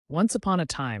Once upon a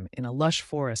time, in a lush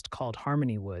forest called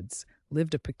Harmony Woods,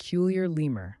 lived a peculiar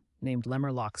lemur named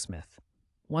Lemur Locksmith.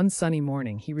 One sunny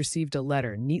morning, he received a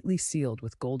letter neatly sealed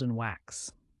with golden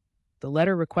wax. The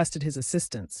letter requested his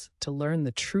assistance to learn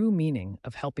the true meaning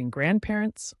of helping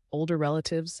grandparents, older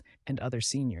relatives, and other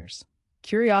seniors.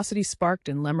 Curiosity sparked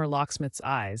in Lemur Locksmith's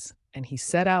eyes, and he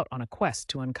set out on a quest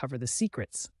to uncover the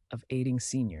secrets of aiding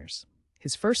seniors.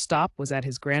 His first stop was at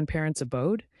his grandparents'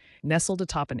 abode, nestled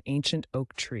atop an ancient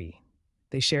oak tree.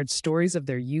 They shared stories of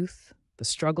their youth, the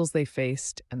struggles they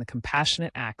faced, and the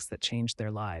compassionate acts that changed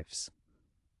their lives.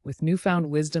 With newfound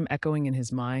wisdom echoing in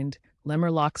his mind,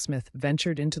 Lemur Locksmith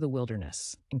ventured into the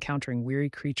wilderness, encountering weary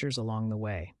creatures along the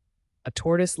way. A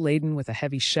tortoise laden with a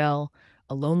heavy shell,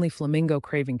 a lonely flamingo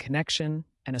craving connection,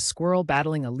 and a squirrel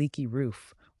battling a leaky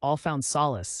roof all found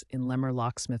solace in Lemur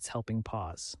Locksmith's helping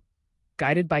paws.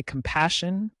 Guided by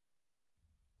compassion,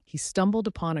 he stumbled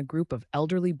upon a group of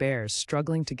elderly bears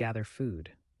struggling to gather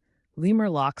food. Lemur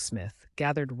Locksmith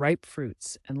gathered ripe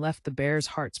fruits and left the bears'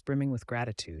 hearts brimming with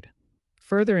gratitude.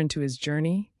 Further into his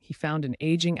journey, he found an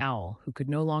aging owl who could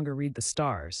no longer read the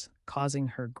stars, causing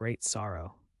her great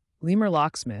sorrow. Lemur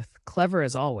Locksmith, clever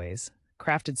as always,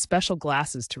 crafted special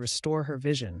glasses to restore her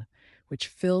vision, which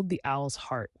filled the owl's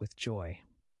heart with joy.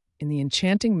 In the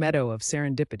enchanting meadow of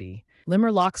serendipity,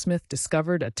 Lemur Locksmith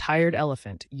discovered a tired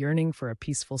elephant yearning for a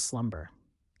peaceful slumber.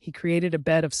 He created a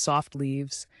bed of soft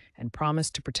leaves and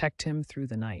promised to protect him through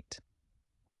the night.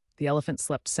 The elephant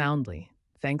slept soundly,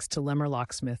 thanks to Lemur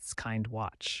Locksmith's kind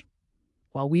watch.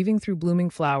 While weaving through blooming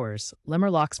flowers,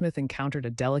 Lemur Locksmith encountered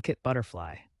a delicate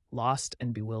butterfly, lost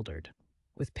and bewildered.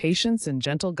 With patience and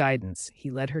gentle guidance,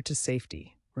 he led her to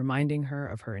safety, reminding her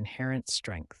of her inherent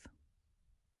strength.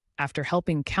 After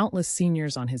helping countless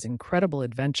seniors on his incredible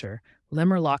adventure,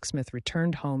 Lemur Locksmith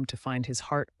returned home to find his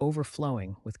heart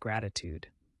overflowing with gratitude.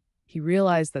 He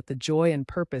realized that the joy and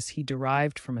purpose he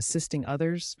derived from assisting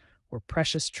others were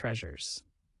precious treasures.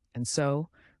 And so,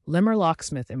 Lemur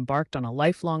Locksmith embarked on a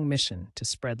lifelong mission to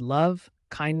spread love,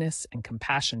 kindness, and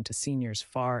compassion to seniors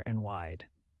far and wide.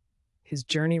 His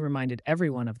journey reminded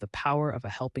everyone of the power of a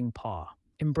helping paw,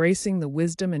 embracing the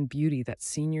wisdom and beauty that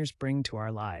seniors bring to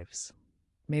our lives.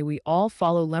 May we all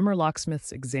follow Lemur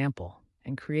Locksmith's example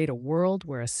and create a world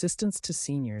where assistance to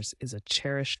seniors is a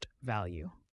cherished value.